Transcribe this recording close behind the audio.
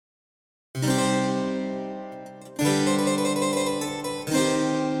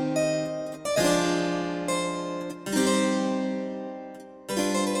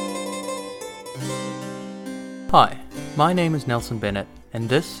Hi, my name is Nelson Bennett, and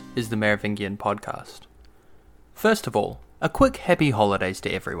this is the Merovingian podcast. First of all, a quick happy holidays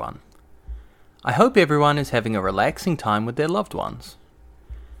to everyone. I hope everyone is having a relaxing time with their loved ones.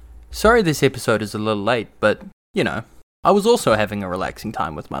 Sorry this episode is a little late, but, I was also having a relaxing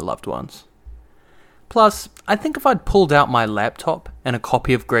time with my loved ones. Plus, I think if I'd pulled out my laptop and a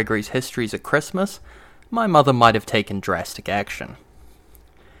copy of Gregory's Histories at Christmas, my mother might have taken drastic action.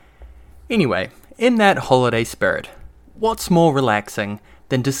 Anyway, in that holiday spirit, what's more relaxing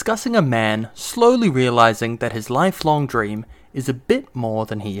than discussing a man slowly realizing that his lifelong dream is a bit more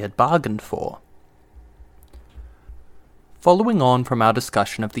than he had bargained for? Following on from our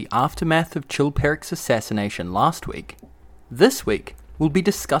discussion of the aftermath of Chilperic's assassination last week, this week we'll be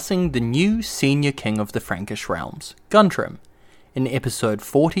discussing the new senior king of the Frankish realms, Guntram, in episode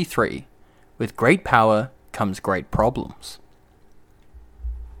 43, With Great Power Comes Great Problems.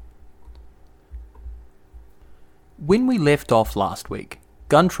 When we left off last week,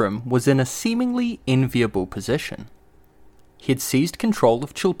 Guntram was in a seemingly enviable position. He had seized control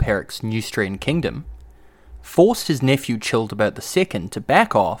of Chilperic's Neustrian kingdom, forced his nephew Childebert II to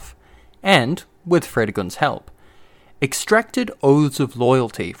back off, and, with Fredegund's help, extracted oaths of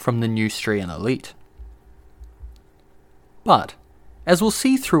loyalty from the Neustrian elite. But, as we'll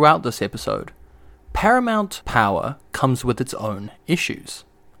see throughout this episode, paramount power comes with its own issues.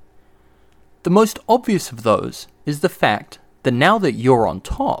 The most obvious of those is the fact that now that you're on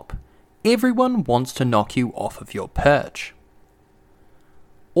top, everyone wants to knock you off of your perch.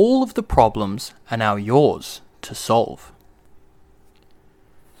 All of the problems are now yours to solve.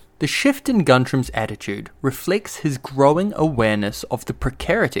 The shift in Guntram's attitude reflects his growing awareness of the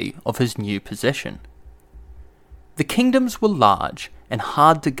precarity of his new position. The kingdoms were large and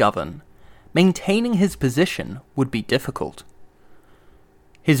hard to govern. Maintaining his position would be difficult.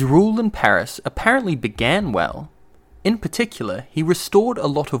 His rule in Paris apparently began well. In particular, he restored a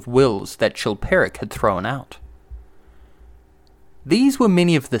lot of wills that Chilperic had thrown out. These were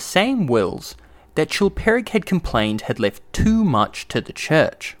many of the same wills that Chilperic had complained had left too much to the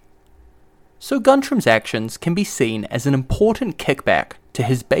church. So Guntram's actions can be seen as an important kickback to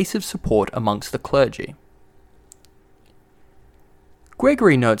his base of support amongst the clergy.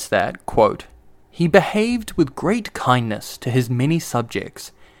 Gregory notes that, quote, "He behaved with great kindness to his many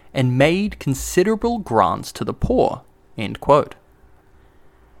subjects, and made considerable grants to the poor." End quote.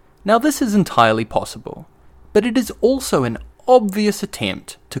 Now this is entirely possible, but it is also an obvious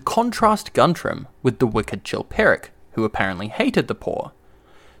attempt to contrast Guntram with the wicked Chilperic, who apparently hated the poor,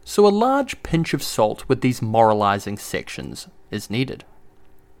 so a large pinch of salt with these moralizing sections is needed.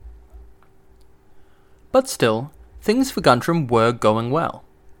 But still, things for Guntram were going well.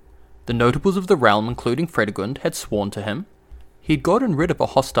 The notables of the realm, including Fredegund, had sworn to him. He'd gotten rid of a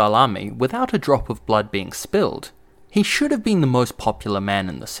hostile army without a drop of blood being spilled. He should have been the most popular man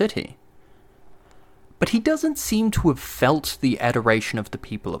in the city. But he doesn't seem to have felt the adoration of the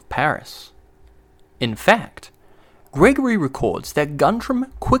people of Paris. In fact, Gregory records that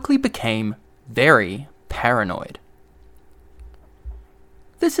Guntram quickly became very paranoid.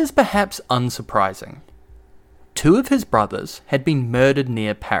 This is perhaps unsurprising. Two of his brothers had been murdered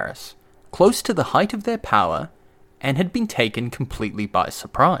near Paris, close to the height of their power, and had been taken completely by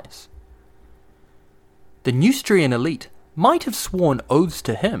surprise. The Neustrian elite might have sworn oaths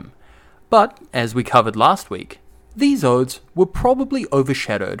to him, but, as we covered last week, these oaths were probably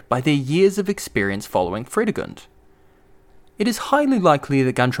overshadowed by their years of experience following Fredegund. It is highly likely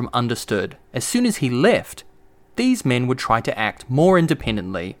that Guntram understood, as soon as he left, these men would try to act more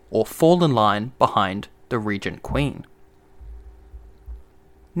independently or fall in line behind the regent queen.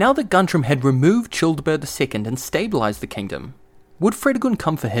 Now that Guntram had removed Childebert II and stabilized the kingdom, would Fredegund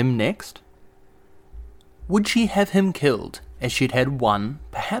come for him next? Would she have him killed, as she'd had one,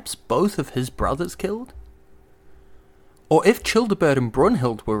 perhaps both of his brothers killed? Or if Childebert and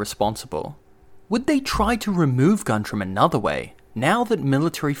Brunhild were responsible, would they try to remove Guntram another way, now that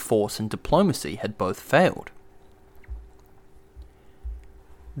military force and diplomacy had both failed?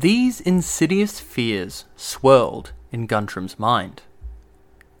 These insidious fears swirled in Guntram's mind.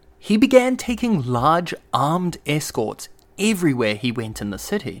 He began taking large armed escorts everywhere he went in the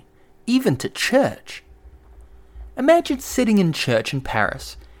city, even to church. Imagine sitting in church in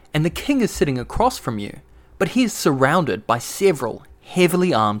Paris, and the king is sitting across from you, but he is surrounded by several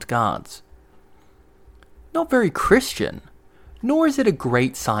heavily armed guards. Not very Christian, nor is it a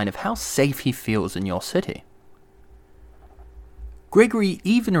great sign of how safe he feels in your city. Gregory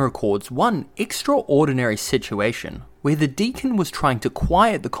even records one extraordinary situation where the deacon was trying to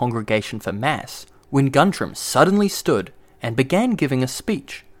quiet the congregation for Mass when Guntram suddenly stood and began giving a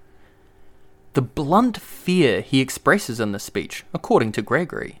speech. The blunt fear he expresses in this speech, according to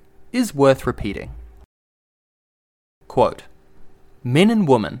Gregory, is worth repeating. Quote, "Men and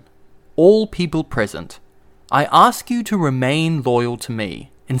women, all people present, I ask you to remain loyal to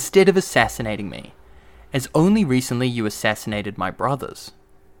me instead of assassinating me, as only recently you assassinated my brothers.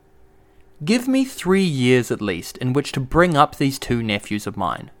 Give me 3 years at least in which to bring up these 2 nephews of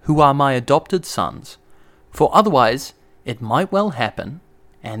mine, who are my adopted sons, for otherwise it might well happen,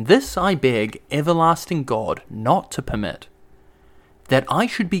 and this I beg everlasting God not to permit, that I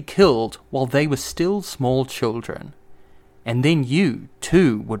should be killed while they were still small children, and then you,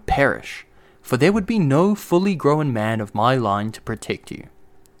 too, would perish, for there would be no fully grown man of my line to protect you."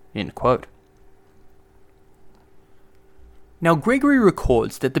 End quote. Now Gregory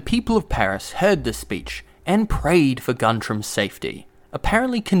records that the people of Paris heard this speech and prayed for Guntram's safety,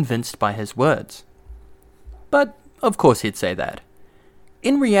 apparently convinced by his words. But of course he'd say that.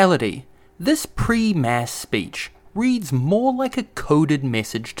 In reality, this pre-mass speech reads more like a coded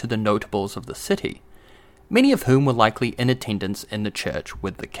message to the notables of the city, many of whom were likely in attendance in the church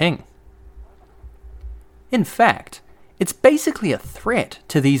with the king. In fact, it's basically a threat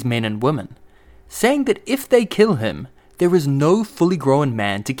to these men and women, saying that if they kill him, there is no fully grown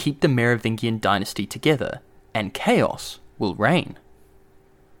man to keep the Merovingian dynasty together, and chaos will reign.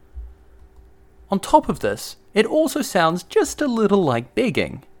 On top of this, it also sounds just a little like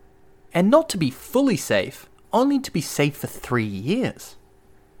begging, and not to be fully safe, only to be safe for 3 years.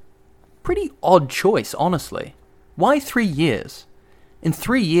 Pretty odd choice, honestly. Why 3 years? In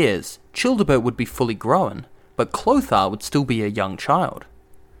 3 years, Childebert would be fully grown, but Clothar would still be a young child.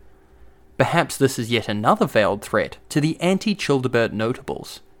 Perhaps this is yet another veiled threat to the anti-Childebert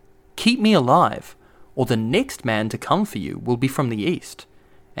notables. Keep me alive, or the next man to come for you will be from the east,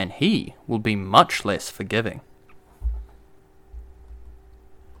 and he will be much less forgiving.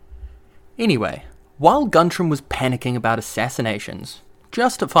 Anyway, while Guntram was panicking about assassinations,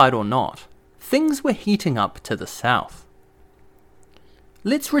 justified or not, things were heating up to the south.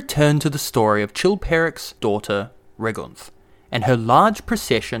 Let's return to the story of Chilperic's daughter, Rigunth, and her large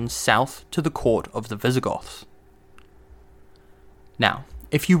procession south to the court of the Visigoths. Now,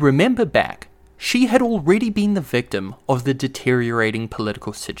 if you remember back, she had already been the victim of the deteriorating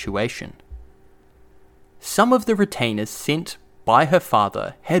political situation. Some of the retainers sent by her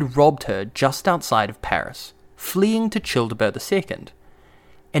father had robbed her just outside of Paris, fleeing to Childebert II,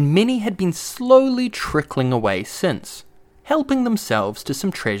 and many had been slowly trickling away since, helping themselves to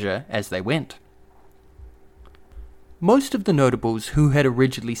some treasure as they went. Most of the notables who had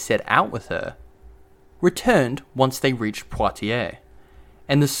originally set out with her returned once they reached Poitiers,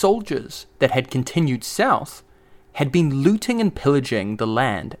 and the soldiers that had continued south had been looting and pillaging the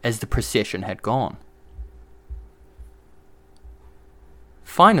land as the procession had gone.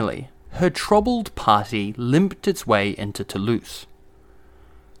 Finally, her troubled party limped its way into Toulouse.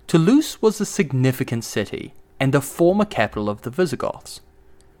 Toulouse was a significant city and the former capital of the Visigoths.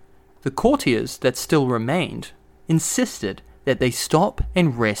 The courtiers that still remained insisted that they stop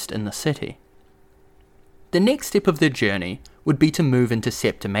and rest in the city. The next step of their journey would be to move into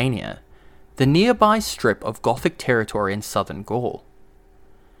Septimania, the nearby strip of Gothic territory in southern Gaul.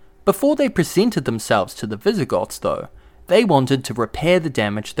 Before they presented themselves to the Visigoths, though, they wanted to repair the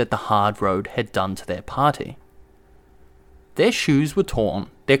damage that the hard road had done to their party. Their shoes were torn,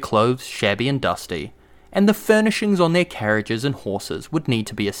 their clothes shabby and dusty, and the furnishings on their carriages and horses would need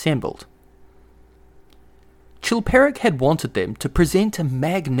to be assembled. Chilperic had wanted them to present a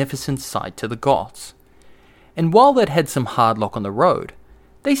magnificent sight to the Goths, and while they'd had some hard luck on the road,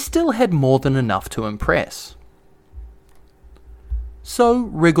 they still had more than enough to impress. So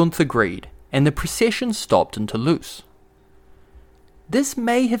Rigunth agreed, and the procession stopped in Toulouse. This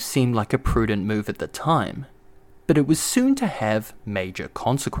may have seemed like a prudent move at the time, but it was soon to have major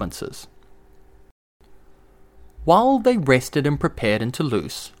consequences. While they rested and prepared in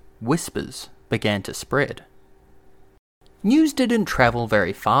Toulouse, whispers began to spread. News didn't travel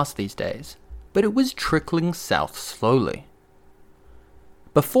very fast these days, but it was trickling south slowly.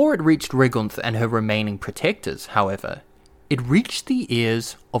 Before it reached Rigunth and her remaining protectors, however, it reached the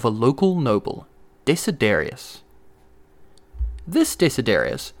ears of a local noble, Desiderius. This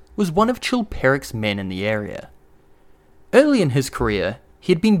Desiderius was one of Chilperic's men in the area. Early in his career,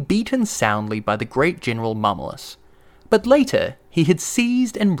 he had been beaten soundly by the great general Mumulus, but later he had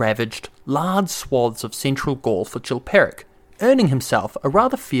seized and ravaged large swaths of central Gaul for Chilperic, earning himself a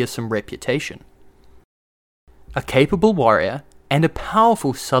rather fearsome reputation. A capable warrior and a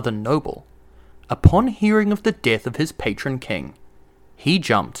powerful southern noble, upon hearing of the death of his patron king, he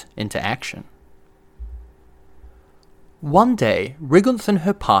jumped into action. One day, Rigunth and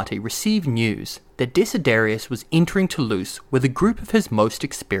her party received news that Desiderius was entering Toulouse with a group of his most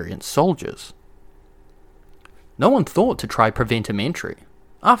experienced soldiers. No one thought to try prevent him entry.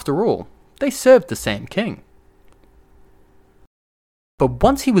 After all, they served the same king. But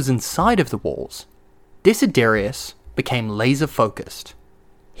once he was inside of the walls, Desiderius became laser-focused.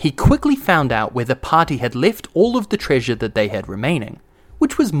 He quickly found out where the party had left all of the treasure that they had remaining,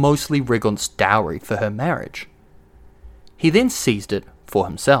 which was mostly Rigunth's dowry for her marriage. He then seized it for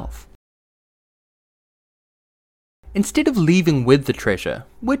himself. Instead of leaving with the treasure,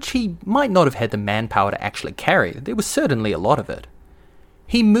 which he might not have had the manpower to actually carry, there was certainly a lot of it,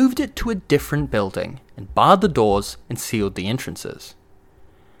 he moved it to a different building and barred the doors and sealed the entrances.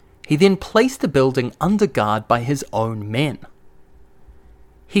 He then placed the building under guard by his own men.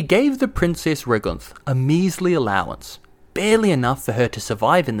 He gave the Princess Rigunth a measly allowance, barely enough for her to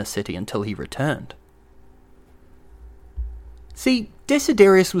survive in the city until he returned. See,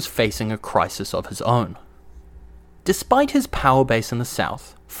 Desiderius was facing a crisis of his own. Despite his power base in the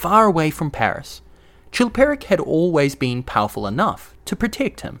south, far away from Paris, Chilperic had always been powerful enough to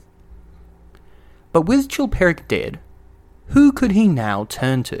protect him. But with Chilperic dead, who could he now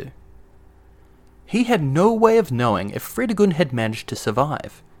turn to? He had no way of knowing if Fredegund had managed to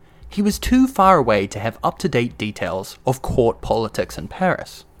survive. He was too far away to have up-to-date details of court politics in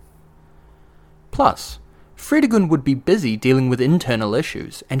Paris. Plus, Fredegund would be busy dealing with internal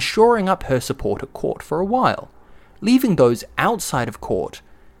issues and shoring up her support at court for a while, leaving those outside of court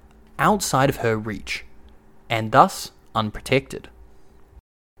outside of her reach, and thus unprotected.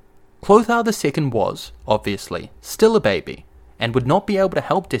 Clothar II was, obviously, still a baby, and would not be able to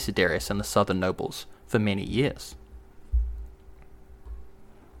help Desiderius and the southern nobles for many years.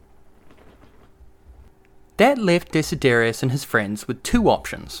 That left Desiderius and his friends with two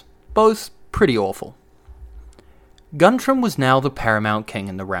options, both pretty awful. Guntram was now the paramount king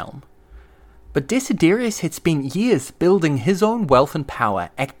in the realm, but Desiderius had spent years building his own wealth and power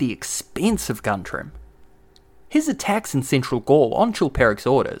at the expense of Guntram. His attacks in central Gaul on Chilperic's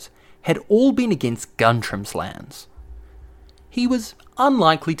orders had all been against Guntram's lands. He was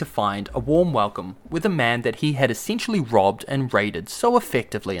unlikely to find a warm welcome with a man that he had essentially robbed and raided so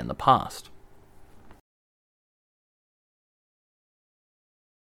effectively in the past.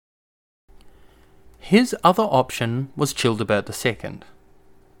 His other option was Childebert II.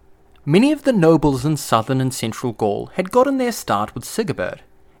 Many of the nobles in southern and central Gaul had gotten their start with Sigebert,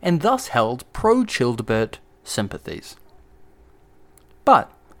 and thus held pro-Childebert sympathies.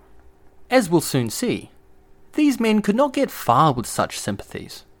 But, as we'll soon see, these men could not get far with such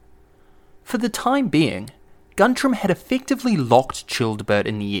sympathies. For the time being, Guntram had effectively locked Childebert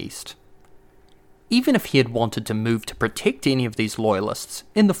in the east. Even if he had wanted to move to protect any of these loyalists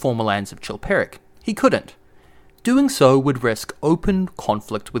in the former lands of Chilperic, he couldn't. Doing so would risk open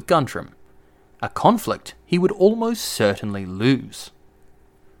conflict with Guntram, a conflict he would almost certainly lose.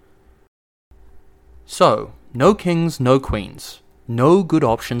 So, no kings, no queens, no good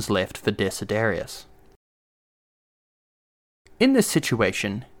options left for Desiderius. In this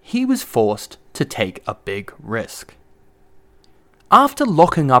situation, he was forced to take a big risk. After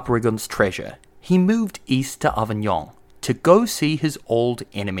locking up Rigunth's treasure, he moved east to Avignon to go see his old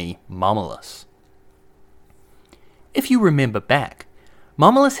enemy Mammalus. If you remember back,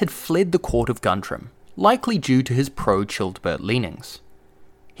 Mammalus had fled the court of Guntram, likely due to his pro-Childebert leanings.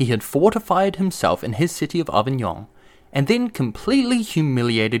 He had fortified himself in his city of Avignon, and then completely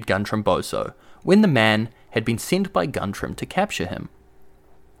humiliated Guntram Boso when the man had been sent by Guntram to capture him.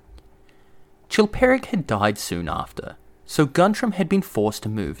 Chilperic had died soon after, so Guntram had been forced to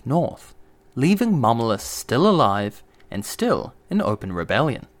move north, leaving Mammalus still alive and still in open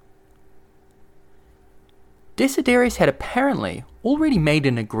rebellion. Desiderius had apparently already made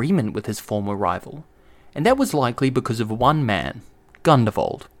an agreement with his former rival, and that was likely because of one man,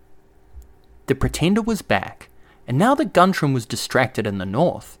 Gundovald. The Pretender was back, and now that Guntram was distracted in the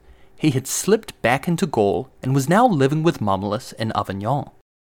north, he had slipped back into Gaul and was now living with Mammalus in Avignon.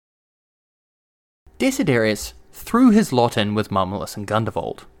 Desiderius threw his lot in with Mammalus and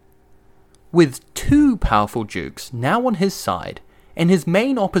Gundovald. With two powerful dukes now on his side, and his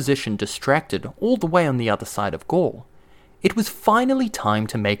main opposition distracted all the way on the other side of Gaul, it was finally time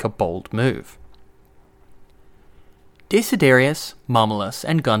to make a bold move. Desiderius, Mammalus,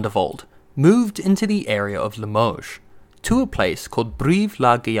 and Gundovald moved into the area of Limoges, to a place called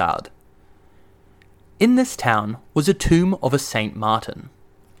Brive-la-Gaillarde. In this town was a tomb of a Saint Martin.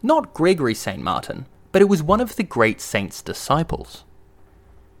 Not Gregory Saint Martin, but it was one of the great saint's disciples.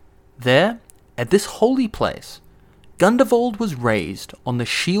 There, at this holy place, Gundovald was raised on the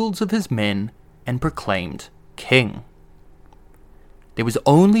shields of his men and proclaimed king. There was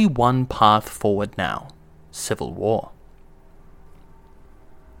only one path forward now: civil war.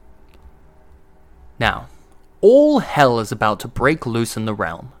 Now, all hell is about to break loose in the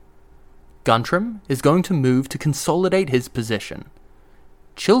realm. Guntram is going to move to consolidate his position.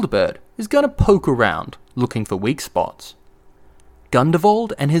 Childebert is going to poke around, looking for weak spots.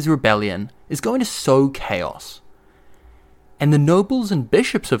 Gundovald and his rebellion is going to sow chaos. And the nobles and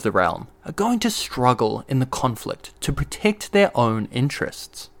bishops of the realm are going to struggle in the conflict to protect their own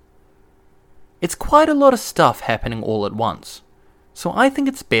interests. It's quite a lot of stuff happening all at once, so I think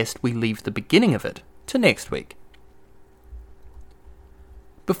it's best we leave the beginning of it to next week.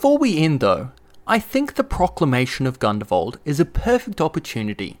 Before we end though, I think the proclamation of Gundovald is a perfect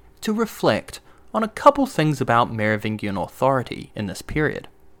opportunity to reflect on a couple things about Merovingian authority in this period.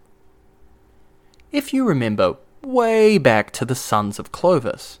 If you remember way back to the sons of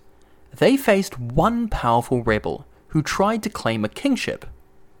Clovis, they faced one powerful rebel who tried to claim a kingship,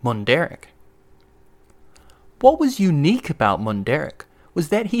 Munderic. What was unique about Munderic was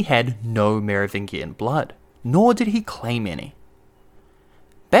that he had no Merovingian blood, nor did he claim any.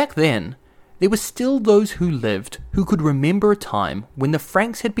 Back then, there were still those who lived who could remember a time when the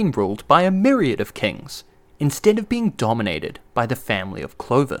Franks had been ruled by a myriad of kings, instead of being dominated by the family of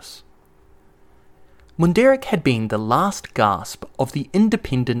Clovis. Munderic had been the last gasp of the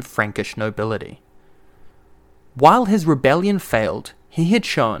independent Frankish nobility. While his rebellion failed, he had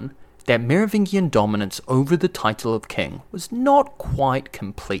shown that Merovingian dominance over the title of king was not quite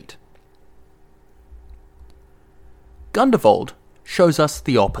complete. Gundovald shows us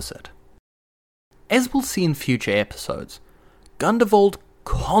the opposite. As we'll see in future episodes, Gundovald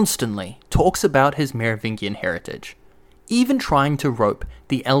constantly talks about his Merovingian heritage, even trying to rope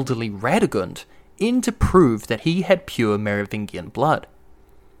the elderly Radegund in to prove that he had pure Merovingian blood.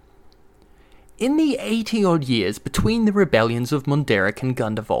 In the 80-odd years between the rebellions of Munderic and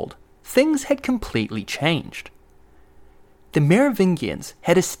Gundovald, things had completely changed. The Merovingians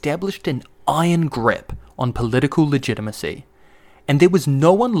had established an iron grip on political legitimacy, and there was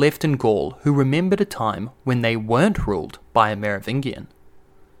no one left in Gaul who remembered a time when they weren't ruled by a Merovingian.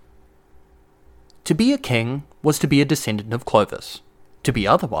 To be a king was to be a descendant of Clovis. To be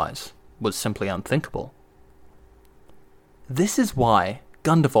otherwise was simply unthinkable. This is why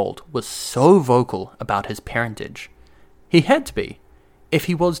Gundovald was so vocal about his parentage. He had to be, if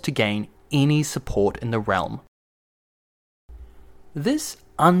he was to gain any support in the realm. This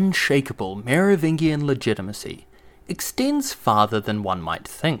unshakable Merovingian legitimacy extends farther than one might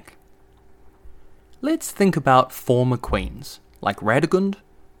think. Let's think about former queens like Radegund,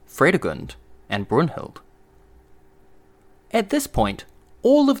 Fredegund, and Brunhild. At this point,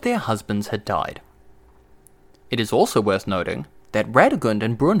 all of their husbands had died. It is also worth noting that Radegund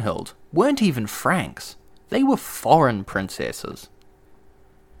and Brunhild weren't even Franks, they were foreign princesses.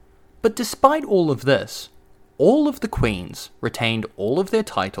 But despite all of this, all of the queens retained all of their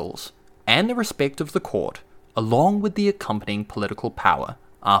titles and the respect of the court, along with the accompanying political power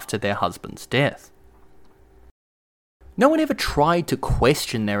after their husband's death. No one ever tried to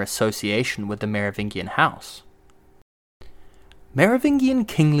question their association with the Merovingian house. Merovingian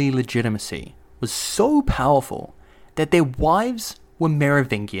kingly legitimacy was so powerful that their wives were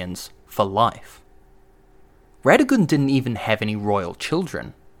Merovingians for life. Radegund didn't even have any royal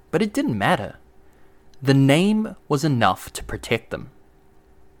children, but it didn't matter. The name was enough to protect them.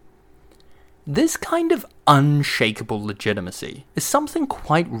 This kind of unshakable legitimacy is something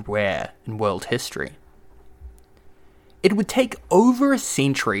quite rare in world history. It would take over a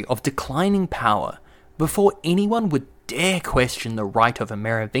century of declining power before anyone would dare question the right of a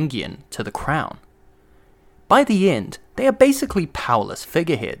Merovingian to the crown. By the end, they are basically powerless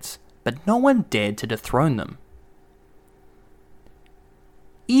figureheads, but no one dared to dethrone them.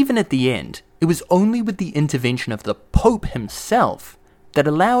 Even at the end, it was only with the intervention of the Pope himself that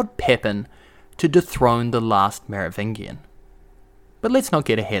allowed Pepin to dethrone the last Merovingian. But let's not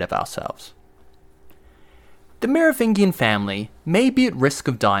get ahead of ourselves. The Merovingian family may be at risk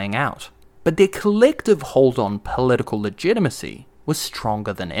of dying out, but their collective hold on political legitimacy was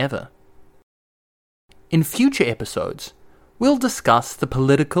stronger than ever. In future episodes, we'll discuss the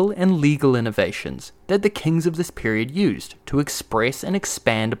political and legal innovations that the kings of this period used to express and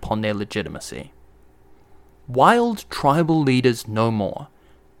expand upon their legitimacy. Wild tribal leaders no more,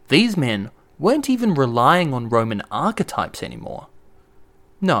 these men weren't even relying on Roman archetypes anymore.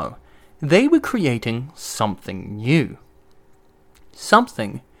 No, they were creating something new.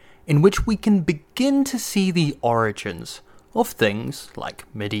 Something in which we can begin to see the origins of things like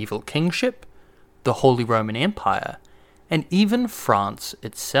medieval kingship, the Holy Roman Empire, and even France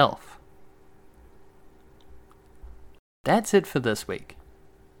itself. that's it for this week.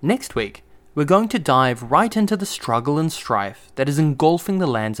 Next week, we're going to dive right into the struggle and strife that is engulfing the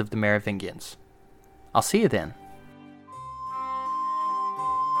lands of the Merovingians. I'll see you then.